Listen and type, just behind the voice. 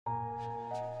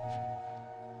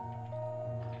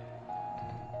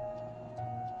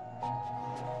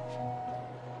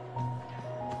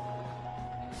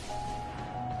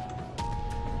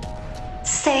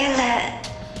Stay alert.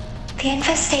 The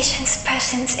infestation's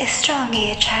presence is strong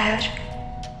here, child.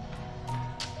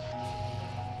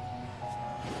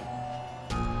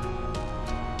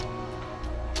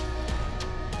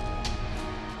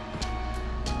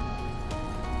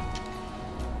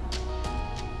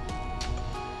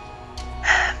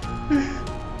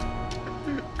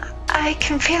 I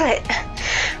can feel it,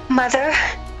 Mother.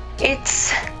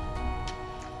 It's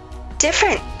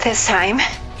different this time.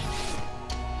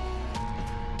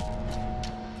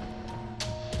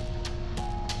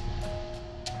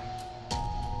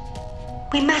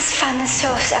 We must find the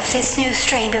source of this new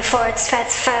strain before it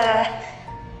spreads further.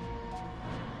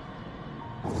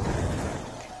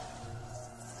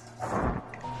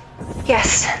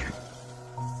 Yes.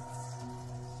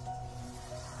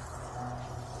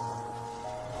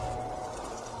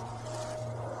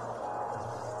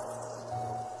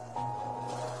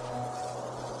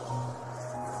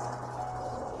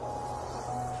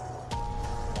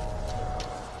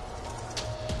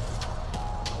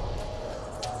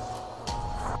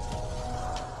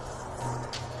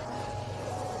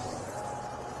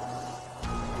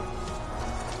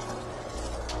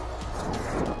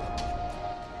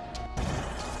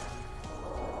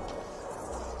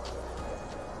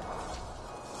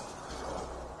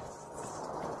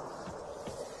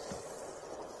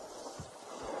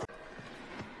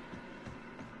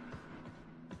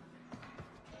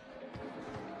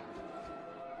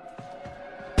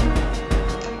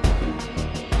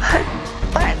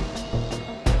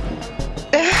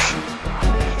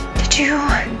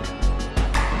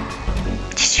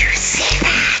 Did you see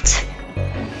that?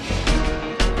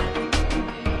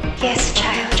 Yes,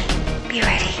 child. Be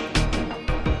ready.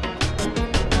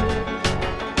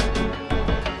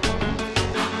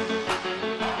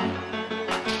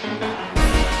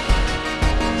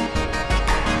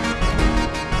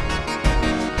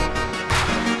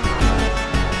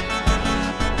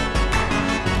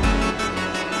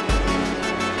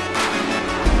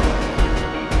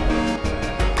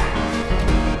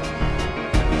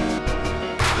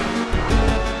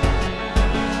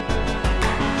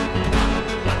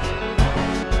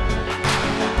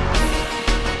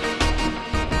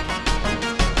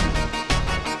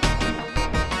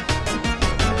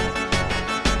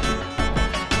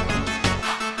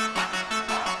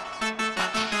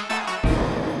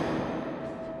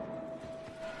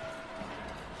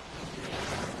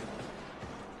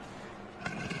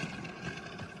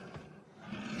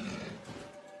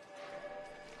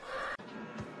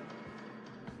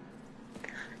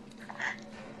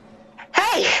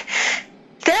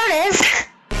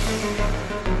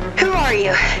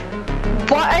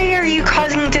 Why are you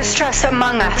causing distress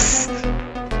among us?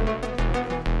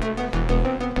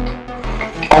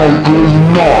 I will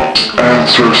not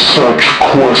answer such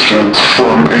questions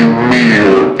from a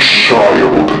mere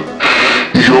child.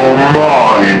 Your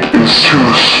mind is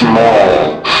too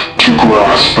small to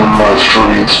grasp my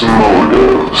strange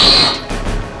motives.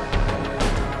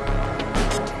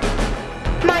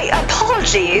 My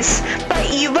apologies,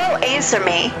 but you will answer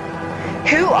me.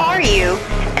 Who are you,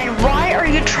 and why are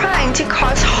you trying to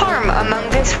cause harm among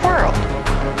this world?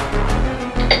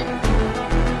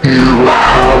 You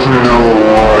have no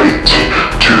right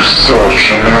to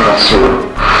such an answer.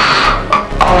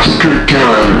 Ask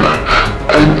again,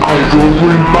 and I will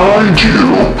remind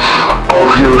you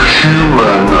of your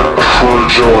human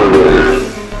fragility.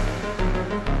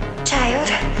 Child,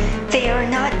 they are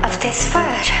not of this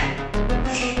world.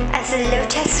 As the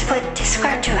Lotus would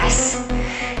describe to us,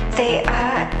 they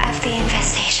are of the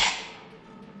infestation.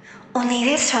 Only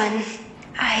this one,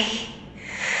 I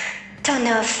don't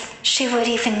know if she would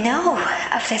even know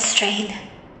of this strain.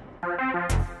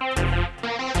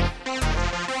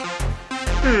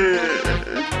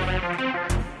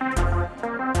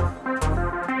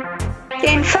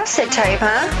 Infested type,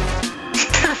 huh?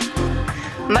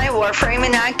 My Warframe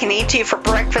and I can eat you for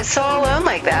breakfast all alone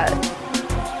like that.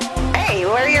 Hey,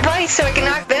 where are your buddies so I can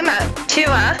knock them out too,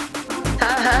 huh?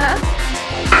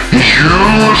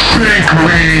 You think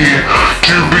me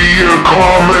to be a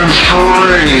common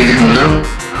strain?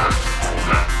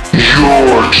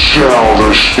 Your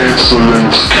childish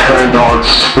insolence cannot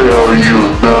spare you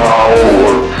now.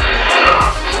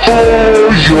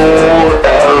 For your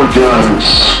arrogance,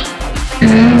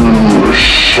 you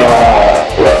shall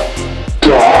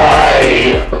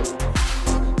die.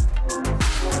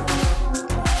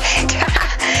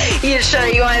 You sure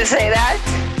you want to say that?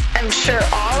 I'm sure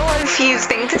all of you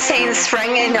think the same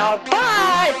spring and all,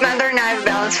 but Mother and I have a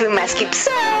balance we must keep,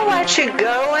 so I should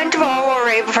go and roll or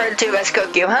rave for the two of us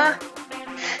cook you, huh?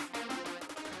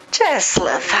 Just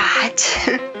love that.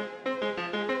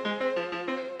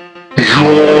 You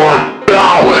Your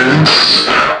balance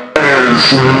ends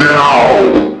now.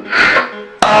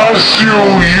 As do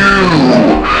you,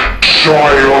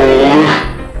 child.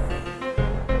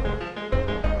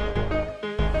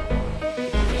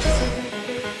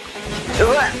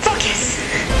 Focus!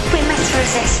 We must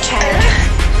resist, child.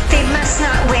 They must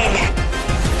not win.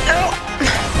 Oh.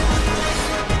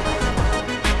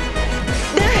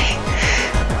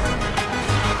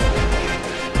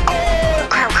 Oh,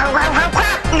 crap.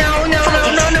 No.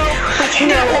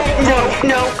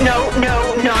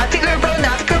 Not the Gerbo.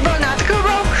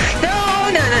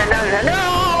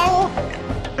 No.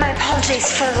 My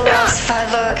apologies for the loss of our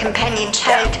lower companion,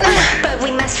 child, but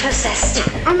we must persist.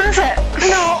 Mother,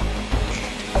 no.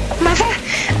 Mother,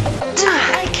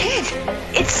 I can't.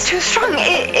 It's too strong.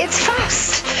 It's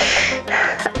fast.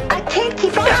 I can't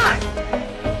keep on.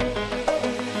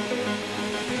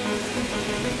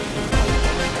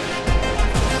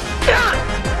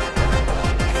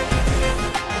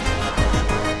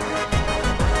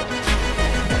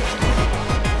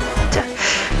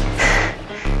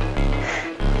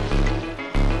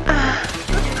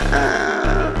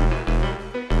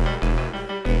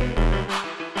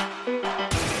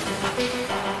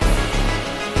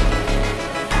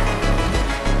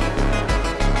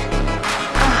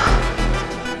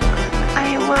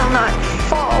 I will not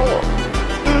fall.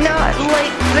 Not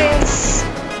like this.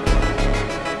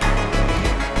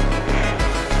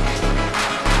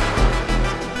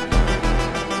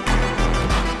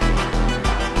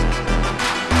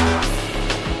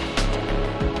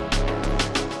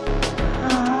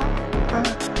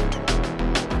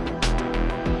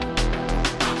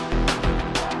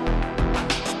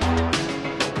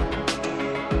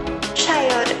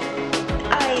 Child,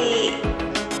 I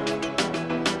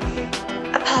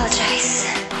apologize.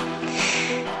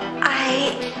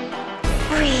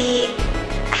 We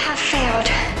have failed.